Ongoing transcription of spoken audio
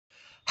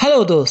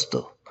Hello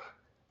दोस्तों,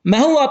 मैं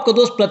हूं आपका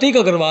दोस्त प्रतीक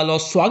अग्रवाल और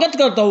स्वागत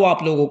करता हूं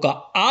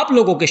आप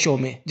लोगों के शो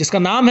में जिसका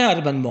नाम है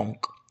अर्बन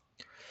मॉन्क।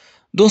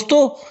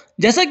 दोस्तों,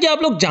 जैसा कि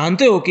आप लोग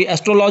जानते हो कि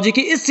एस्ट्रोलॉजी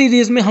की इस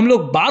सीरीज में हम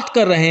लोग बात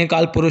कर रहे हैं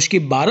काल पुरुष की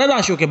 12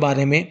 राशियों के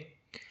बारे में।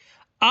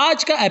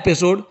 आज का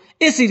एपिसोड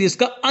इस सीरीज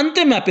का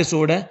अंतिम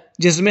एपिसोड है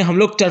जिसमें हम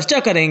लोग चर्चा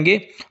करेंगे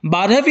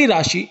 12वीं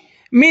राशि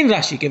मीन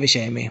राशि के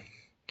विषय में।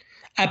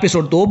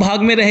 एपिसोड 2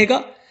 भाग में रहेगा।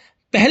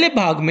 पहले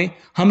भाग में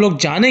हम लोग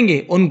जानेंगे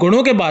उन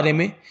गुणों के बारे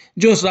में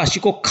जो उस राशि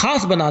को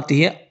खास बनाती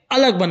है,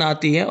 अलग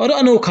बनाती है और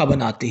अनोखा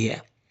बनाती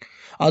है।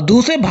 और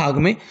दूसरे भाग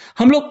में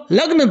हम लोग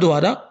लग्न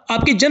द्वारा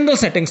आपकी जनरल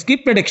सेटिंग्स की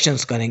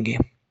प्रेडिक्शंस करेंगे।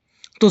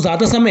 तो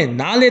ज्यादा समय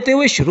ना लेते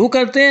हुए शुरू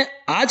करते हैं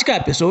आज का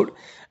एपिसोड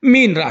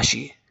मीन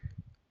राशि।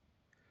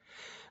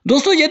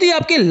 दोस्तों, यदि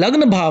आपके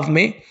लग्न भाव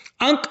में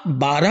अंक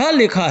 12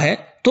 लिखा है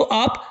तो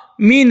आप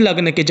मीन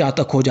लग्न के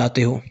जातक हो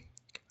जाते हो।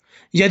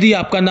 यदि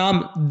आपका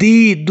नाम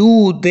दी,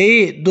 दू,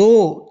 दे,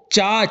 दो,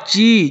 चा,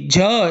 ची, झ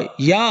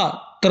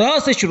या त्र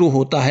से शुरू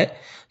होता है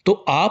तो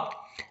आप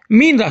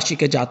मीन राशि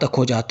के जातक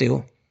हो जाते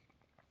हो।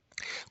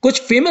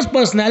 कुछ फेमस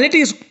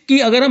पर्सनालिटीज की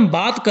अगर हम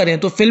बात करें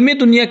तो फिल्मी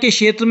दुनिया के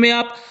क्षेत्र में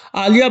आप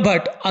आलिया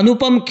भट्ट,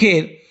 अनुपम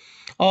खेर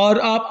और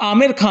आप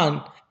आमिर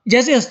खान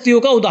जैसी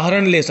हस्तियों का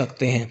उदाहरण ले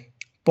सकते हैं।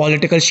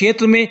 पॉलिटिकल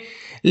क्षेत्र में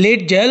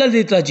लेट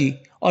जयललिता जी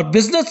और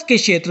बिजनेस के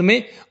क्षेत्र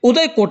में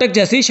उदय कोटक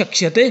जैसी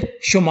शख्सियतें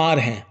शुमार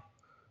हैं।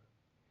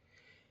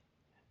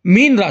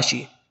 मीन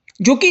राशि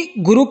जो कि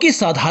गुरु की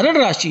साधारण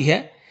राशि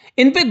है,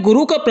 इन पे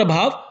गुरु का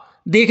प्रभाव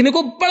देखने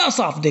को बड़ा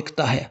साफ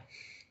दिखता है।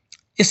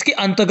 इसके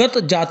अंतर्गत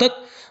जातक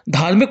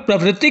धार्मिक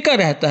प्रवृत्ति का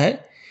रहता है,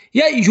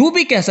 या यूं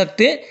भी कह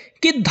सकते हैं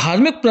कि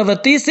धार्मिक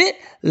प्रवृत्ति से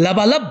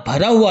लबालब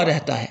भरा हुआ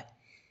रहता है।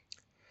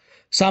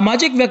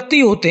 सामाजिक व्यक्ति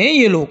होते हैं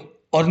ये लोग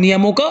और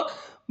नियमों का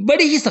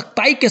बड़ी ही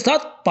सख्ताई के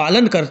साथ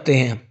पालन करते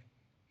हैं।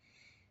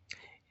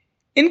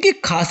 इनकी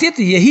खासियत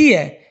यही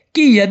है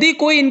कि यदि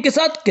कोई इनके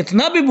साथ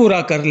कितना भी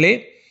बुरा कर ले,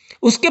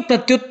 उसके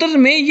प्रत्युत्तर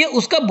में ये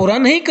उसका बुरा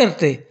नहीं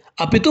करते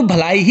अपितु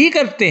भलाई ही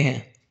करते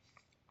हैं।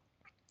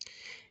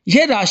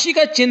 यह राशि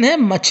का चिन्ह है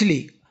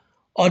मछली,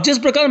 और जिस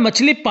प्रकार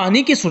मछली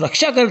पानी की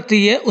सुरक्षा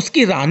करती है,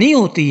 उसकी रानी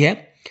होती है,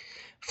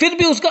 फिर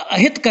भी उसका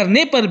अहित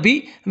करने पर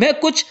भी वह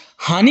कुछ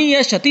हानि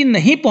या क्षति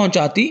नहीं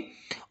पहुंचाती,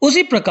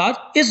 उसी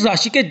प्रकार इस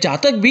राशि के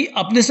जातक भी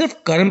अपने सिर्फ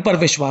कर्म पर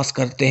विश्वास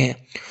करते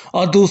हैं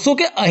और दूसरों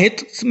के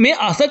अहित में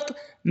आसक्त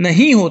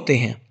नहीं होते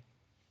हैं।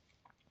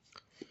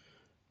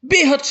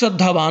 बेहद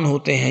श्रद्धावान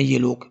होते हैं ये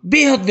लोग,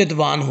 बेहद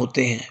विद्वान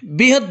होते हैं,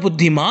 बेहद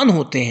बुद्धिमान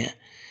होते हैं।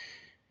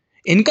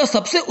 इनका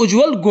सबसे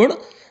उज्जवल गुण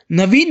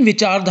नवीन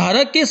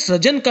विचारधारा के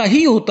सृजन का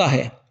ही होता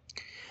है।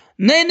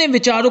 नए नए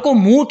विचारों को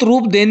मूर्त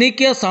रूप देने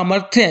का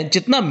सामर्थ्य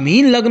जितना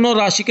मीन लग्न और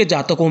राशि के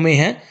जातकों में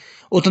है,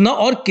 उतना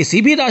और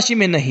किसी भी राशि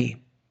में नहीं।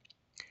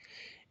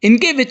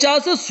 इनके विचार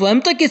से स्वयं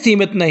तक ही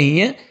सीमित नहीं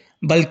है,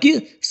 बल्कि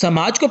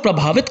समाज को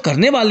प्रभावित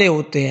करने वाले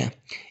होते हैं।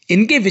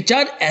 इनके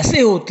विचार ऐसे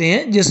होते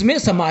हैं जिसमें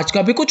समाज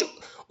का भी कुछ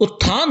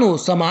उत्थान हो,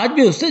 समाज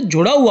भी उससे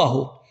जुड़ा हुआ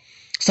हो,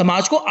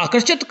 समाज को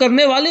आकर्षित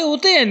करने वाले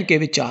होते हैं इनके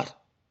विचार।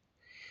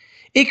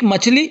 एक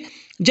मछली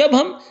जब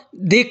हम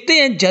देखते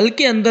हैं जल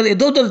के अंदर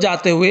इधर उधर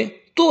जाते हुए,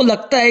 तो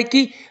लगता है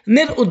कि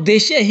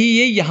निरुद्देश्य ही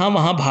ये यहां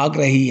वहां भाग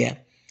रही है,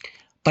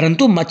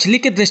 परंतु मछली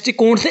के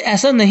दृष्टिकोण से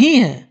ऐसा नहीं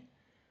है।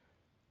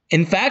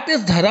 इनफैक्ट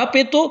इस धरा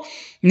पे तो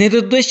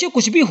निरुद्देश्य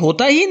कुछ भी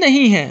होता ही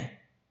नहीं है।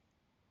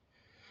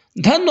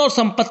 धन और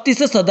संपत्ति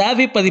से सदैव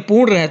ही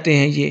परिपूर्ण रहते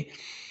हैं ये,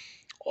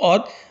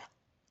 और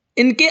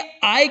इनके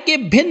आय के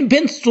भिन्न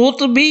भिन्न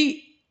स्रोत भी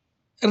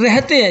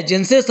रहते हैं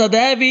जिनसे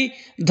सदैव ही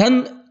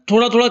धन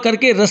थोड़ा थोड़ा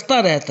करके रिश्ता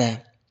रहता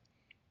है।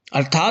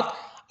 अर्थात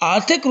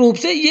आर्थिक रूप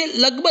से ये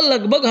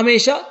लगभग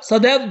हमेशा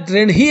सदैव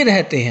दृढ़ ही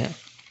रहते हैं।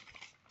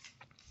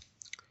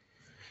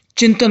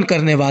 चिंतन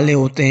करने वाले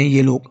होते हैं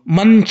ये लोग,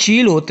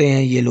 मननशील होते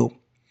हैं ये लोग।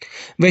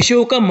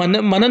 विषयों का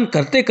मनन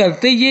करते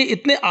करते ये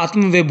इतने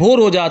आत्मविभोर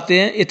हो जाते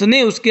हैं,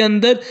 इतने उसके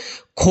अंदर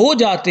खो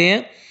जाते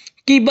हैं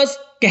कि बस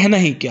कहना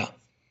ही क्या।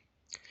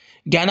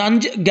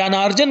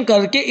 ज्ञानार्जन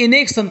करके इन्हें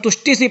एक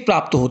संतुष्टि सी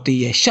प्राप्त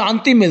होती है,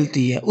 शांति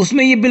मिलती है,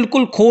 उसमें ये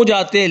बिल्कुल खो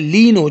जाते हैं,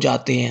 लीन हो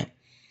जाते हैं।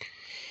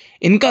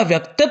 इनका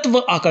व्यक्तित्व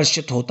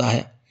आकर्षित होता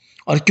है,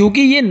 और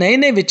क्योंकि ये नए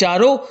नए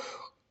विचारों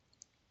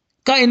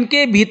का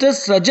इनके भीतर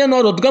सृजन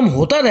और उद्गम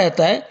होता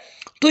रहता है,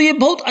 तो ये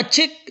बहुत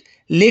अच्छे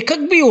लेखक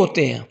भी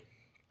होते हैं।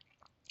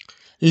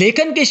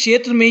 लेखन के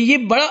क्षेत्र में ये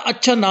बड़ा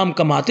अच्छा नाम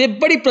कमाते,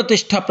 बड़ी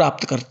प्रतिष्ठा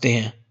प्राप्त करते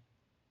हैं।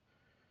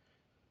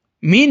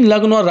 मीन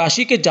लग्न और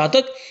राशि के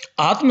जातक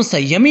आत्म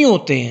संयमी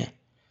होते हैं,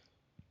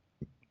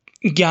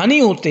 ज्ञानी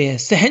होते हैं,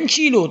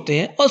 सहनशील होते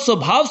हैं और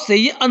स्वभाव से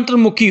ये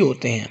अंतर्मुखी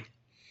होते हैं।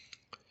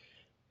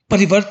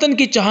 परिवर्तन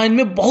की चाह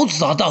इनमें बहुत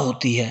ज्यादा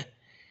होती है।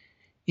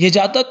 ये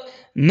जातक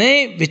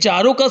नए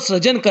विचारों का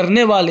सृजन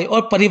करने वाले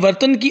और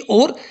परिवर्तन की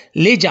ओर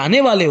ले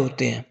जाने वाले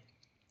होते हैं,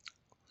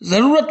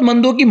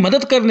 जरूरतमंदों की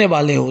मदद करने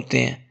वाले होते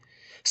हैं।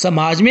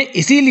 समाज में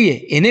इसीलिए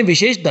इन्हें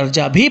विशेष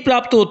दर्जा भी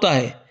प्राप्त होता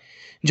है।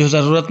 जो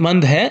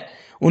जरूरतमंद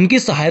है उनकी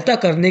सहायता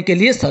करने के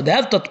लिए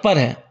सदैव तत्पर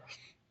है।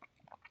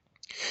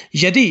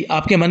 यदि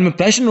आपके मन में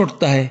प्रश्न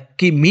उठता है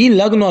कि मीन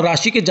लग्न और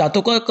राशि के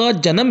जातकों का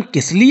जन्म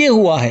किस लिए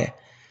हुआ है,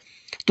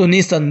 तो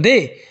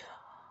निसंदेह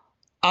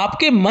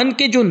आपके मन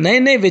के जो नए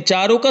नए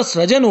विचारों का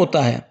सृजन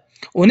होता है,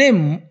 उन्हें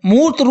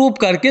मूर्त रूप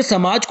करके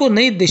समाज को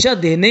नई दिशा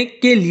देने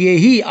के लिए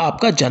ही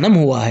आपका जन्म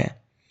हुआ है।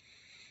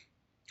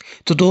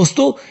 तो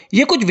दोस्तों,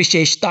 ये कुछ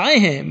विशेषताएं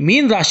हैं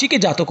मीन राशि के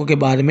जातकों के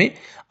बारे में।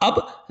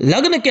 अब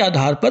लग्न के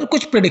आधार पर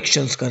कुछ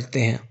प्रेडिक्शंस करते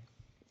हैं।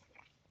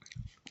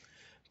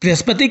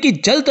 बृहस्पति की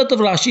जल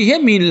तत्व राशि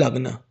है मीन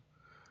लग्न।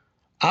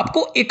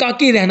 आपको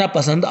एकाकी रहना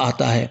पसंद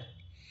आता है।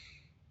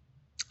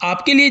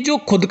 आपके लिए जो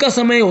खुद का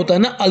समय होता है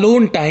ना,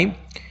 अलोन टाइम,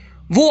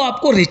 वो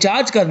आपको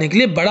रिचार्ज करने के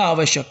लिए बड़ा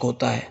आवश्यक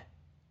होता है।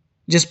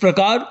 जिस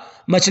प्रकार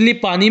मछली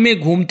पानी में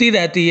घूमती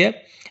रहती है,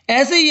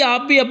 ऐसे ही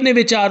आप भी अपने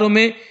विचारों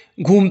में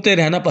घूमते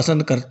रहना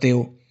पसंद करते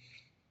हो।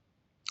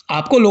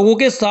 आपको लोगों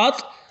के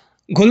साथ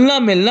घुलना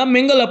मिलना,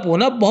 मिंगल अप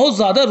होना बहुत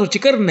ज्यादा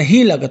रुचिकर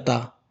नहीं लगता,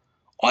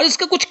 और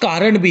इसका कुछ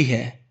कारण भी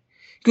है,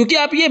 क्योंकि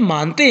आप ये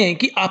मानते हैं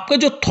कि आपका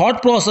जो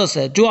थॉट प्रोसेस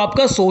है, जो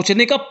आपका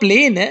सोचने का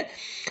प्लेन है,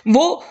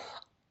 वो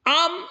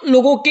आम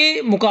लोगों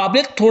के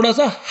मुकाबले थोड़ा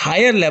सा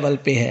हायर लेवल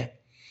पे है।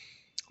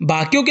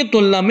 बाकियों की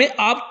तुलना में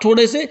आप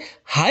थोड़े से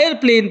हायर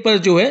प्लेन पर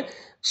जो है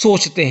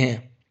सोचते हैं,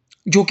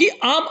 जो कि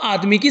आम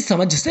आदमी की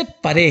समझ से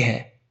परे है।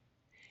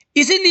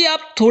 इसीलिए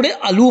आप थोड़े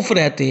अलूफ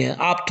रहते हैं।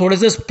 आप थोड़े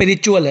से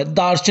स्पिरिचुअल है,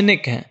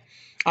 दार्शनिक हैं,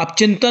 आप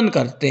चिंतन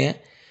करते हैं,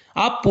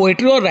 आप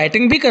पोएट्री और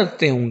राइटिंग भी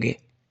करते होंगे।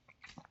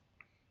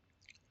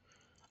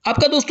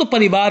 आपका दोस्तों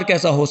परिवार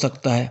कैसा हो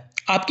सकता है,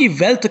 आपकी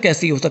वेल्थ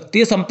कैसी हो सकती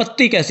है,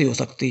 संपत्ति कैसी हो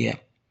सकती है।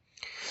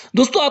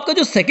 दोस्तों, आपका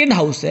जो सेकंड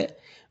हाउस है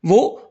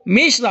वो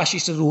मेष राशि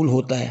से रूल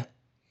होता है।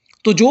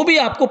 तो जो भी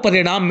आपको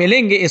परिणाम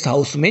मिलेंगे इस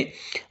हाउस में,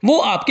 वो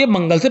आपके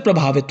मंगल से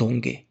प्रभावित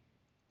होंगे,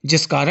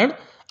 जिस कारण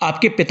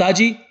आपके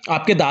पिताजी,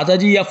 आपके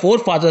दादाजी या फोर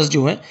फादर्स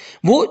जो हैं,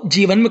 वो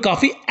जीवन में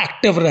काफ़ी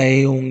एक्टिव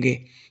रहे होंगे,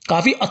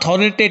 काफ़ी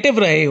अथॉरिटेटिव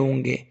रहे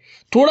होंगे।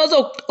 थोड़ा सा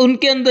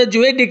उनके अंदर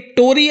जो है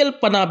डिक्टोरियल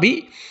पना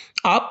भी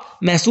आप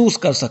महसूस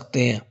कर सकते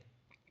हैं।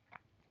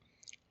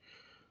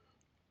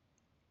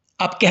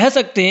 आप कह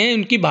सकते हैं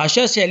उनकी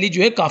भाषा शैली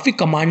जो है काफ़ी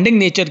कमांडिंग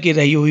नेचर की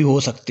रही हुई हो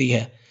सकती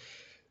है।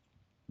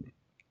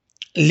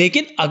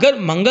 लेकिन अगर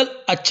मंगल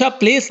अच्छा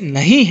प्लेस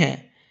नहीं है,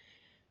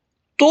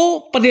 तो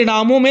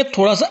परिणामों में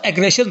थोड़ा सा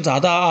एग्रेशन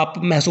ज़्यादा आप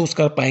महसूस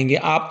कर पाएंगे।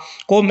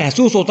 आपको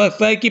महसूस हो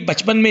सकता है कि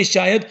बचपन में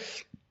शायद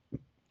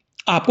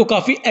आपको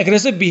काफ़ी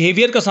एग्रेसिव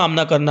बिहेवियर का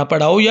सामना करना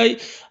पड़ा हो, या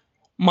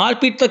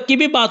मारपीट तक की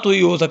भी बात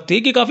हुई हो सकती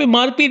है कि काफ़ी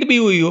मारपीट भी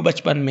हुई हो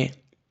बचपन में।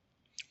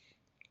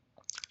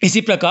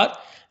 इसी प्रकार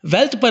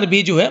वेल्थ पर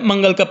भी जो है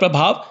मंगल का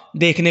प्रभाव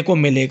देखने को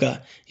मिलेगा।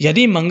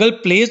 यदि मंगल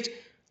प्लेस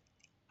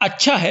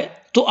अच्छा है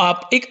तो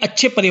आप एक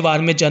अच्छे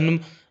परिवार में जन्म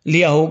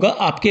लिया होगा।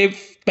 आपके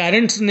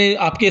पेरेंट्स ने,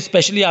 आपके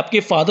स्पेशली आपके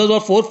फादर्स और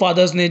फोर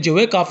फादर्स ने जो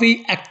है काफ़ी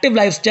एक्टिव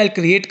लाइफस्टाइल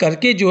क्रिएट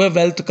करके जो है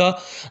वेल्थ का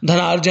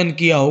धनार्जन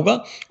किया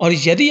होगा। और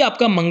यदि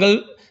आपका मंगल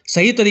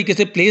सही तरीके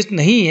से प्लेस्ड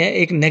नहीं है,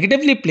 एक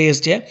नेगेटिवली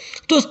प्लेस्ड है,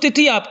 तो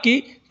स्थिति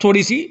आपकी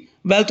थोड़ी सी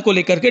वेल्थ को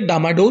लेकर के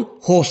डामाडोल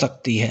हो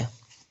सकती है।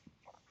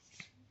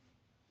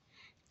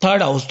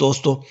 थर्ड हाउस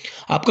दोस्तों,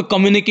 आपका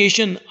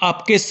कम्युनिकेशन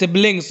आपके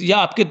सिबलिंग्स या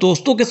आपके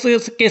दोस्तों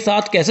के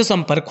साथ कैसे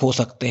संपर्क हो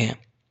सकते हैं।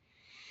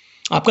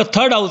 आपका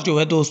थर्ड हाउस जो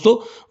है दोस्तों,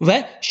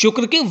 वह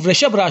शुक्र की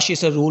वृषभ राशि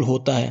से रूल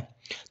होता है।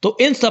 तो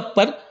इन सब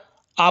पर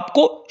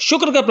आपको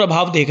शुक्र का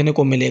प्रभाव देखने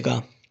को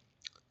मिलेगा।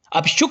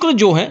 अब शुक्र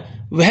जो है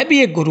वह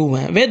भी एक गुरु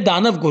हैं, वह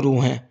दानव गुरु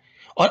हैं,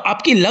 और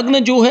आपकी लग्न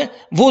जो है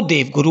वो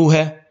देव गुरु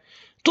है।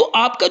 तो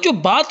आपका जो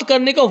बात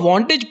करने का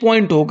वांटेज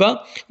पॉइंट होगा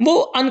वो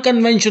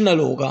अनकन्वेंशनल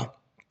होगा।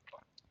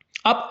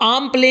 आप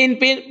आम प्लेन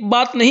पे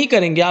बात नहीं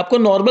करेंगे, आपको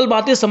नॉर्मल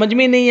बातें समझ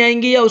में नहीं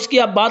आएंगी, या उसकी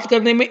आप बात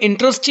करने में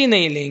इंटरेस्ट ही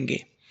नहीं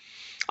लेंगे।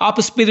 आप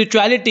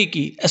स्पिरिचुअलिटी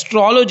की,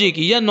 एस्ट्रोलॉजी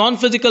की, या नॉन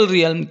फिजिकल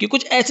रियल्म की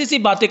कुछ ऐसी सी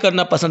बातें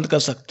करना पसंद कर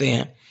सकते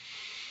हैं।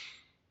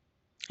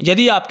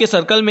 यदि आपके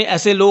सर्कल में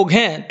ऐसे लोग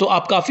हैं तो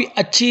आप काफ़ी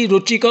अच्छी,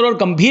 रुचिकर और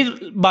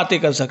गंभीर बातें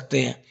कर सकते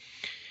हैं।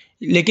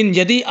 लेकिन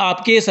यदि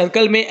आपके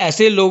सर्कल में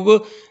ऐसे लोग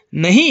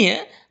नहीं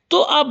हैं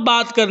तो आप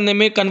बात करने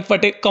में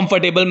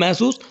कंफर्टेबल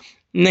महसूस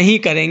नहीं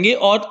करेंगे,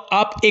 और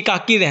आप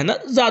एकाकी रहना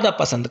ज़्यादा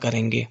पसंद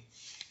करेंगे।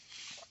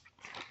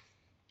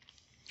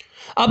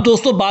 अब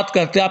दोस्तों बात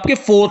करते हैं आपके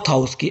फोर्थ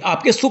हाउस की।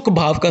 आपके सुख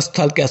भाव का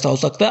स्थल कैसा हो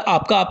सकता है,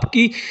 आपका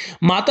आपकी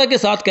माता के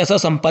साथ कैसा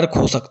संपर्क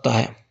हो सकता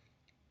है।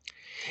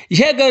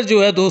 यह घर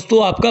जो है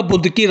दोस्तों आपका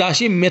बुध की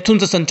राशि मिथुन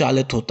से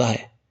संचालित होता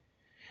है।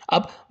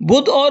 अब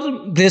बुध और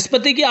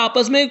बृहस्पति की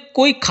आपस में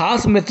कोई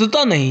खास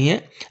मित्रता नहीं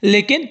है,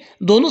 लेकिन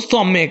दोनों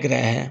सौम्य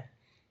ग्रह हैं।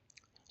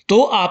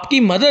 तो आपकी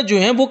मदर जो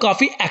है वो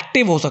काफ़ी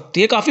एक्टिव हो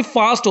सकती है, काफ़ी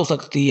फास्ट हो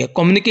सकती है,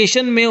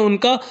 कम्युनिकेशन में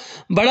उनका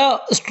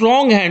बड़ा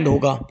स्ट्रॉन्ग हैंड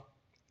होगा।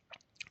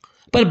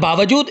 पर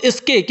बावजूद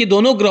इसके कि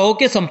दोनों ग्रहों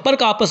के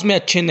संपर्क आपस में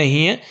अच्छे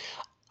नहीं हैं,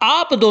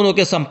 आप दोनों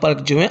के संपर्क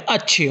जो हैं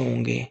अच्छे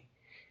होंगे,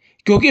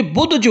 क्योंकि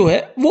बुध जो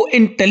है वो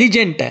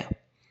इंटेलिजेंट है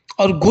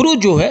और गुरु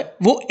जो है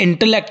वो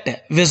इंटेलेक्ट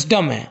है,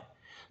 विजडम है।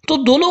 तो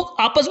दोनों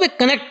आपस में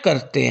कनेक्ट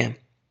करते हैं।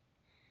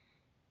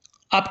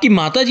 आपकी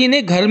माता जी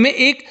ने घर में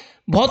एक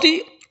बहुत ही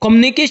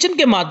कम्युनिकेशन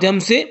के माध्यम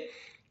से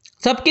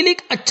सबके लिए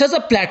एक अच्छा सा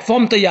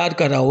प्लेटफॉर्म तैयार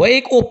करा हुआ है,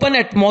 एक ओपन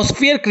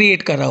एटमॉस्फेयर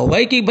क्रिएट करा हुआ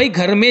है कि भाई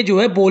घर में जो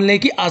है बोलने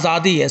की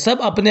आज़ादी है,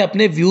 सब अपने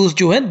अपने व्यूज़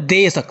जो हैं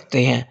दे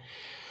सकते हैं।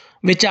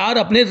 विचार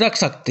अपने रख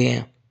सकते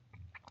हैं।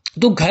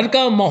 तो घर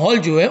का माहौल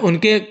जो है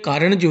उनके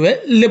कारण जो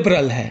है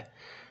लिबरल है।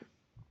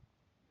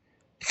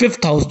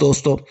 फिफ्थ हाउस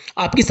दोस्तों,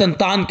 आपकी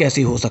संतान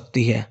कैसी हो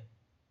सकती है।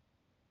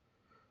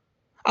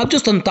 अब जो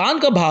संतान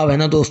का भाव है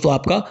ना दोस्तों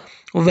आपका,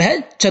 वह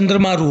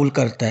चंद्रमा रूल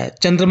करता है।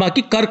 चंद्रमा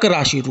की कर्क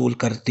राशि रूल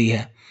करती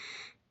है।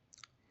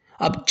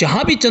 अब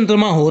जहां भी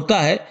चंद्रमा होता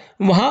है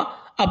वहां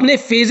अपने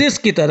फेजेस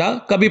की तरह,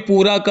 कभी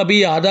पूरा,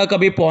 कभी आधा,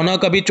 कभी पौना,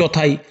 कभी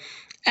चौथाई,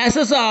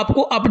 ऐसा सा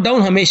आपको अप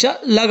डाउन हमेशा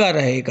लगा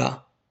रहेगा।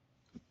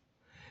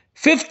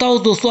 फिफ्थ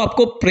हाउस दोस्तों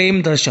आपको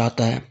प्रेम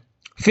दर्शाता है।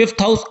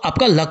 फिफ्थ हाउस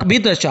आपका लक भी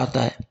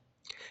दर्शाता है।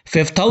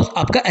 फिफ्थ हाउस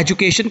आपका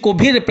एजुकेशन को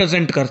भी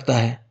रिप्रेजेंट करता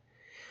है।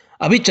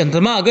 अभी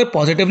चंद्रमा अगर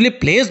पॉजिटिवली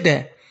प्लेस्ड है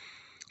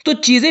तो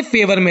चीज़ें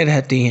फेवर में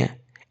रहती हैं,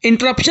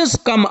 इंटरप्शंस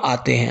कम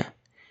आते हैं,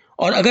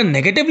 और अगर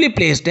नेगेटिवली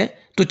प्लेस्ड है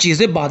तो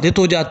चीज़ें बाधित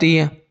हो जाती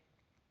हैं,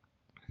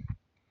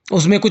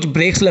 उसमें कुछ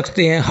ब्रेक्स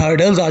लगते हैं,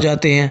 हर्डल्स आ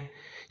जाते हैं,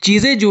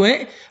 चीज़ें जो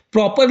हैं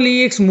प्रॉपरली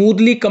एक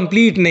स्मूथली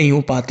कंप्लीट नहीं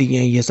हो पाती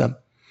हैं ये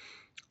सब।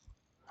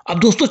 अब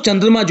दोस्तों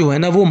चंद्रमा जो है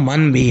ना वो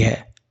मन भी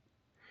है,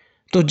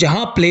 तो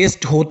जहां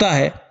प्लेस्ड होता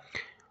है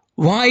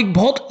वहां एक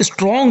बहुत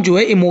स्ट्रांग जो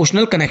है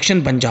इमोशनल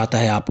कनेक्शन बन जाता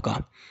है आपका।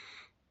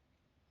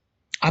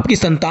 आपकी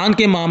संतान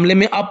के मामले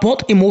में आप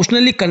बहुत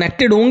इमोशनली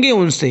कनेक्टेड होंगे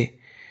उनसे,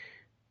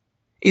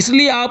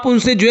 इसलिए आप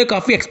उनसे जो है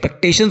काफ़ी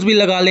एक्सपेक्टेशंस भी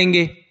लगा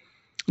लेंगे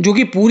जो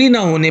कि पूरी ना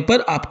होने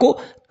पर आपको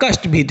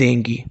कष्ट भी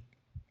देंगी।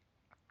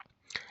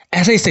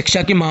 ऐसा ही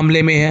शिक्षा के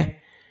मामले में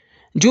है,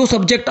 जो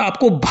सब्जेक्ट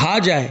आपको भा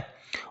जाए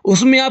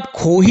उसमें आप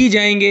खो ही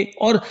जाएंगे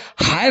और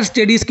हायर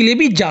स्टडीज़ के लिए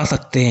भी जा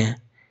सकते हैं।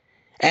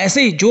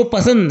 ऐसे ही जो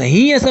पसंद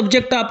नहीं है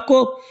सब्जेक्ट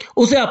आपको,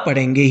 उसे आप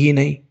पढ़ेंगे ही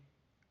नहीं।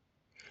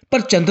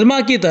 पर चंद्रमा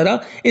की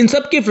तरह इन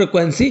सब की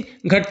फ्रिक्वेंसी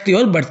घटती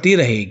और बढ़ती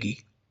रहेगी।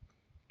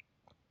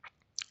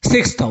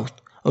 सिक्स्थ हाउस,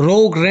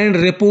 रोग ऋण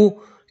रिपु,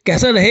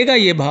 कैसा रहेगा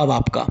ये भाव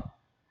आपका।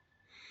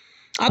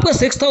 आपका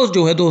सिक्स्थ हाउस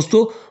जो है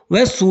दोस्तों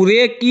वह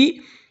सूर्य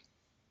की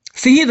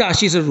सिंह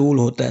राशि से रूल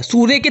होता है,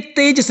 सूर्य के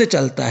तेज से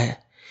चलता है।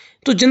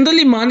 तो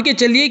जनरली मान के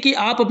चलिए कि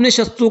आप अपने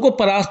शत्रुओं को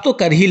परास्त तो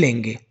कर ही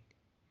लेंगे।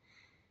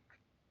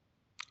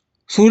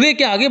 सूर्य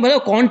के आगे भला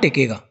कौन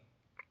टिकेगा।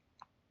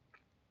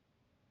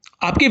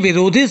 आपके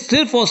विरोधी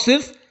सिर्फ और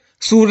सिर्फ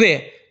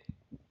सूर्य,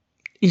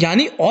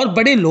 यानी और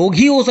बड़े लोग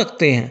ही हो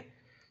सकते हैं,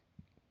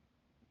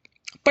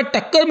 पर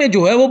टक्कर में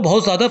जो है वो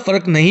बहुत ज्यादा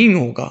फर्क नहीं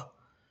होगा।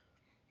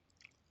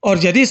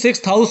 और यदि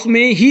सिक्स्थ हाउस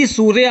में ही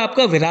सूर्य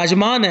आपका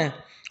विराजमान है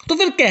तो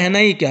फिर कहना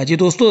ही क्या जी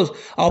दोस्तों,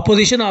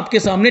 ऑपोजिशन आपके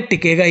सामने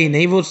टिकेगा ही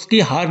नहीं, वो उसकी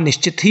हार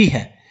निश्चित ही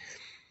है।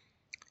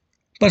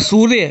 पर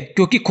सूर्य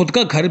क्योंकि खुद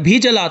का घर भी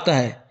जलाता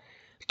है,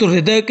 तो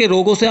हृदय के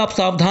रोगों से आप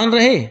सावधान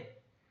रहे।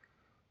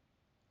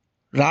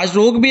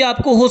 राजरोग भी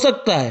आपको हो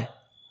सकता है।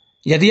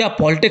 यदि आप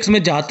पॉलिटिक्स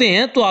में जाते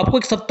हैं तो आपको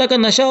एक सत्ता का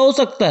नशा हो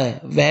सकता है,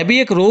 वह भी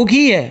एक रोग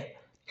ही है।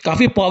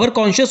 काफी पावर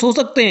कॉन्शियस हो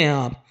सकते हैं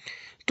आप,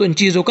 तो इन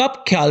चीजों का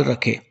आप ख्याल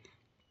रखें।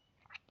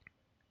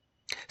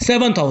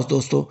 सेवंथ हाउस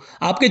दोस्तों,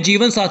 आपके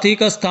जीवन साथी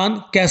का स्थान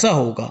कैसा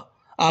होगा,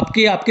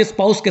 आपके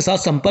स्पाउस के साथ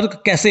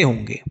संपर्क कैसे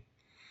होंगे।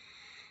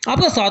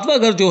 आपका सातवां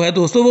घर जो है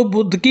दोस्तों वो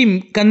बुध की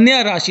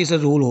कन्या राशि से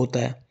रूल होता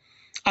है।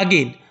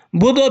 अगेन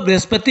बुध और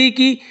बृहस्पति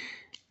की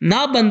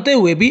ना बनते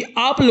हुए भी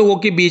आप लोगों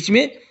के बीच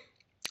में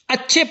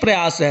अच्छे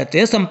प्रयास रहते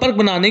हैं, संपर्क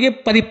बनाने के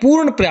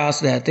परिपूर्ण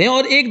प्रयास रहते हैं,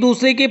 और एक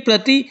दूसरे के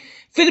प्रति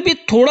फिर भी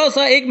थोड़ा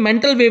सा एक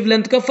मेंटल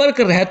वेवलेंथ का फर्क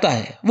रहता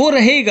है, वो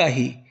रहेगा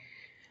ही।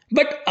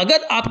 बट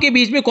अगर आपके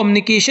बीच में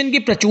कम्युनिकेशन की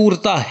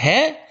प्रचुरता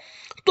है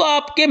तो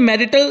आपके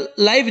मैरिटल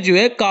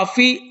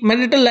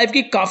लाइफ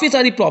की काफ़ी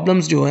सारी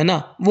प्रॉब्लम्स जो है ना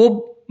वो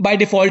बाय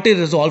डिफ़ॉल्ट ही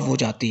रिजॉल्व हो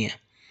जाती हैं।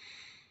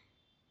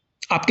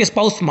 आपके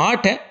स्पाउस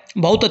स्मार्ट है,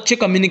 बहुत अच्छे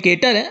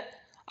कम्युनिकेटर हैं,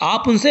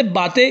 आप उनसे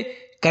बातें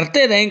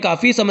करते रहें,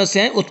 काफ़ी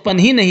समस्याएं उत्पन्न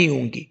ही नहीं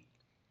होंगी।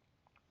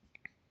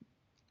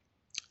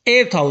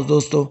 एट्थ हाउस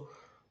दोस्तों,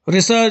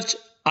 रिसर्च,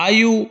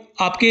 आयु,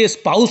 आपके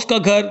स्पाउस का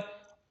घर,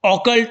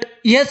 ऑकल्ट,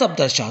 यह सब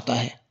दर्शाता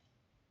है।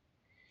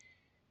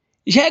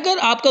 यह घर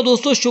आपका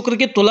दोस्तों शुक्र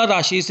के तुला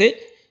राशि से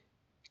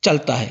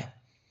चलता है।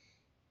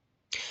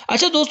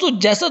 अच्छा दोस्तों,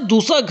 जैसा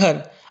दूसरा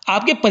घर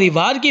आपके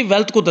परिवार की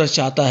वेल्थ को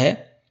दर्शाता है,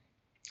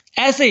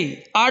 ऐसे ही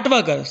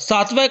आठवां घर,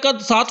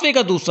 सातवें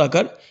का दूसरा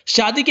घर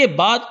शादी के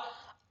बाद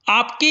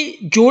आपकी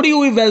जोड़ी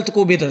हुई वेल्थ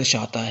को भी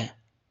दर्शाता है,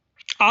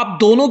 आप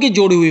दोनों की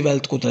जोड़ी हुई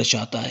वेल्थ को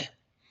दर्शाता है।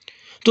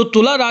 तो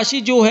तुला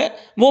राशि जो है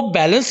वो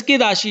बैलेंस की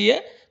राशि है।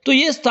 तो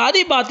ये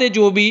सारी बातें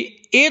जो भी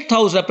एट्थ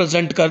हाउस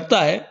रिप्रेजेंट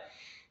करता है,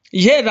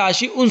 यह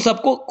राशि उन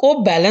सबको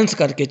बैलेंस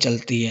करके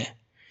चलती है।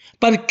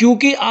 पर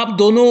क्योंकि आप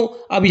दोनों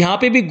अब यहाँ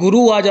पे भी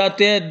गुरु आ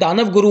जाते हैं,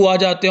 दानव गुरु आ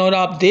जाते हैं और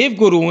आप देव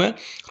गुरु हैं,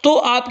 तो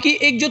आपकी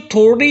एक जो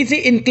थोड़ी सी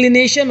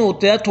इंक्लिनेशन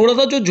होता है, थोड़ा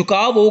सा जो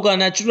झुकाव होगा,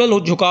 नेचुरल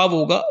झुकाव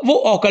होगा, वो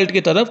ऑकल्ट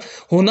की तरफ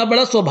होना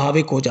बड़ा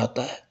स्वाभाविक हो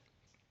जाता है।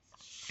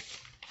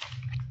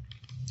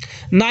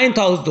 नाइन्थ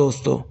हाउस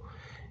दोस्तों,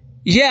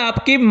 यह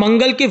आपकी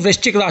मंगल की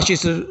वृश्चिक राशि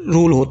से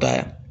रूल होता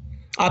है।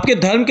 आपके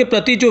धर्म के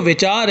प्रति जो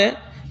विचार है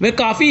वे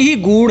काफ़ी ही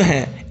गूढ़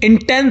हैं,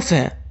 इंटेंस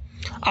हैं।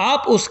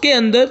 आप उसके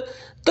अंदर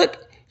तक,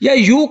 या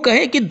यूं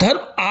कहें कि धर्म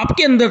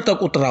आपके अंदर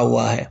तक उतरा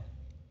हुआ है।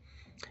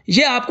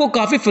 यह आपको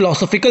काफ़ी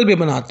फिलॉसफिकल भी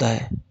बनाता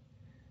है।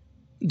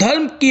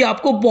 धर्म की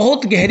आपको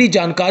बहुत गहरी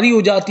जानकारी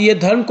हो जाती है,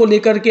 धर्म को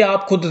लेकर के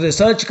आप खुद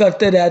रिसर्च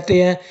करते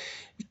रहते हैं,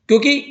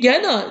 क्योंकि क्या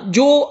है ना,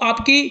 जो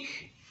आपकी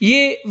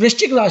ये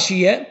वृश्चिक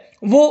राशि है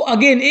वो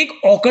अगेन एक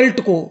ऑकल्ट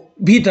को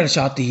भी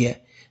दर्शाती है।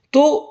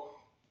 तो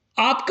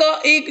आपका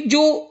एक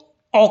जो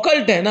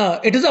ऑकल्ट है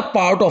ना, it is a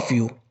part of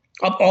you.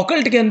 अब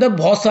ऑकल्ट के अंदर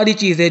बहुत सारी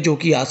चीज़ें जो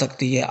कि आ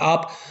सकती है।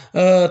 आप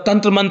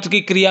तंत्र मंत्र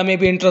की क्रिया में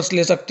भी इंटरेस्ट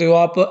ले सकते हो,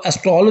 आप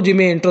एस्ट्रोलॉजी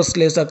में इंटरेस्ट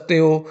ले सकते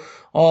हो,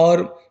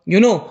 और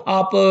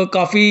आप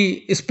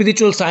काफ़ी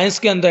स्पिरिचुअल साइंस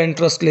के अंदर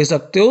इंटरेस्ट ले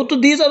सकते हो। तो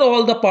these are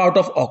all the part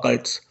of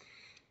occults.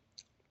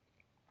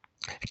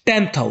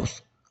 10th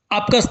house,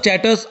 आपका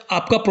स्टेटस,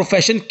 आपका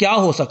प्रोफेशन क्या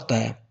हो सकता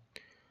है।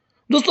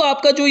 दोस्तों,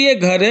 आपका जो ये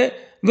घर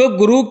है वह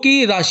गुरु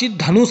की राशि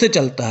धनु से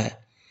चलता है,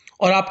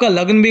 और आपका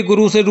लग्न भी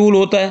गुरु से रूल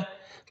होता है।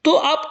 तो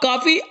आप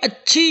काफ़ी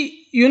अच्छी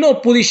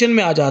पोजीशन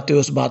में आ जाते हो।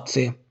 इस बात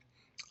से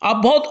आप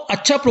बहुत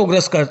अच्छा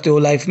प्रोग्रेस करते हो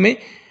लाइफ में।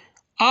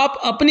 आप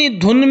अपनी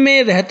धुन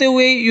में रहते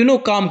हुए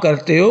काम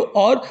करते हो,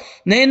 और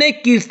नए नए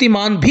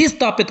कीर्तिमान भी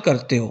स्थापित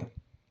करते हो।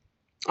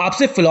 आप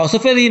सिर्फ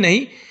फिलोसोफर ही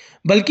नहीं,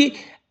 बल्कि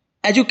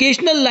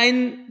एजुकेशनल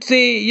लाइन से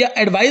या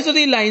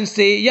एडवाइजरी लाइन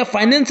से या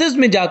फाइनेंसेस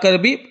में जाकर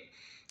भी,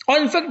 और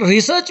इनफैक्ट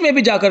रिसर्च में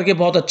भी जाकर के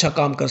बहुत अच्छा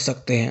काम कर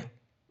सकते हैं।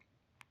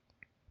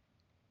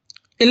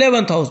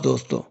 11th हाउस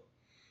दोस्तों,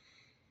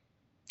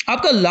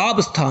 आपका लाभ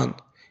स्थान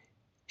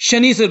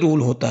शनि से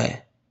रूल होता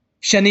है,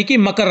 शनि की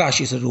मकर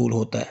राशि से रूल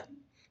होता है।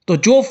 तो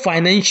जो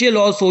फाइनेंशियल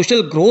और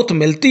सोशल ग्रोथ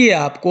मिलती है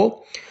आपको,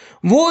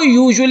 वो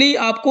यूजुअली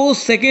आपको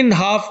सेकेंड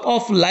हाफ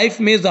ऑफ लाइफ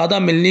में ज़्यादा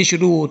मिलनी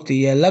शुरू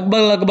होती है।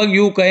 लगभग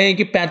यूँ कहें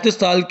कि 35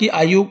 साल की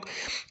आयु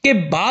के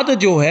बाद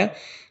जो है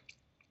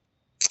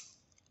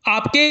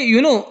आपके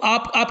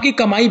आपकी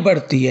कमाई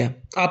बढ़ती है,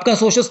 आपका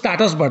सोशल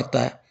स्टेटस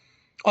बढ़ता है,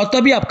 और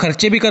तभी आप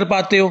खर्चे भी कर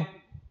पाते हो,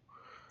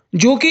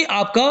 जो कि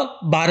आपका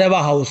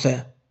 12वां हाउस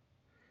है,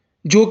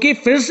 जो कि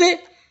फिर से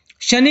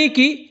शनि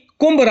की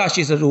कुंभ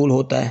राशि से रूल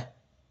होता है,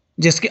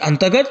 जिसके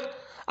अंतर्गत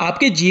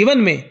आपके जीवन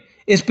में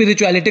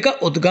स्पिरिचुअलिटी का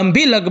उद्गम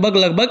भी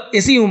लगभग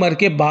इसी उम्र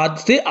के बाद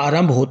से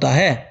आरंभ होता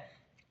है।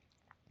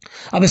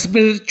 अब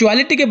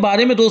स्पिरिचुअलिटी के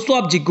बारे में दोस्तों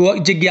आप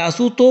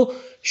जिज्ञासु तो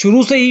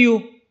शुरू से ही हो,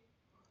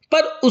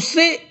 पर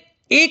उससे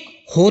एक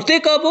होते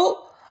कब हो,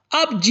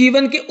 आप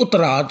जीवन के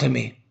उत्तरार्ध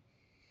में।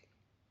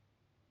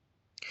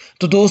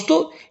 तो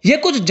दोस्तों, यह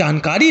कुछ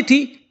जानकारी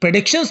थी,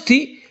 प्रेडिक्शंस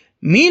थी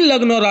मीन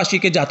लग्न और राशि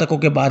के जातकों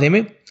के बारे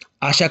में।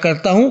 आशा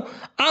करता हूं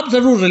आप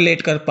जरूर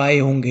रिलेट कर पाए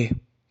होंगे,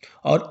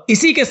 और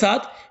इसी के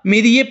साथ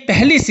मेरी ये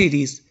पहली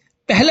सीरीज,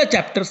 पहला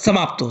चैप्टर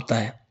समाप्त होता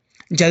है।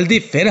 जल्दी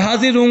फिर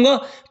हाजिर होऊंगा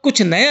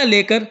कुछ नया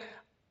लेकर,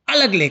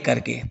 अलग लेकर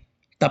के।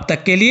 तब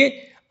तक के लिए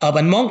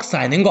अर्बन मॉन्क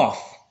साइनिंग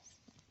ऑफ।